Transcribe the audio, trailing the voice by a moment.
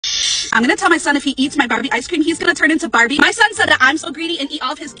I'm gonna tell my son if he eats my Barbie ice cream, he's gonna turn into Barbie. My son said that I'm so greedy and eat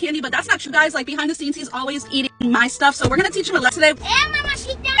all of his candy, but that's not true, guys. Like, behind the scenes, he's always eating my stuff. So we're gonna teach him a lesson today. Hey, Mama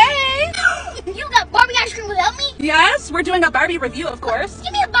Chica. Hey! You got Barbie ice cream without me? Yes, we're doing a Barbie review, of course.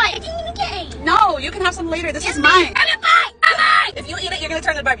 Give me a bite. I didn't even get any. No, you can have some later. This is mine. I'm a bite. I'm a bite. If you eat it, you're gonna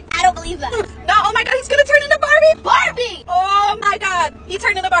turn into Barbie. I don't believe that. No, oh my god, he's gonna turn into Barbie! Barbie! Oh my god, he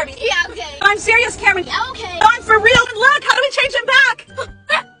turned into Barbie. Yeah, okay. I'm serious, Cameron. Yeah, okay. I'm for real.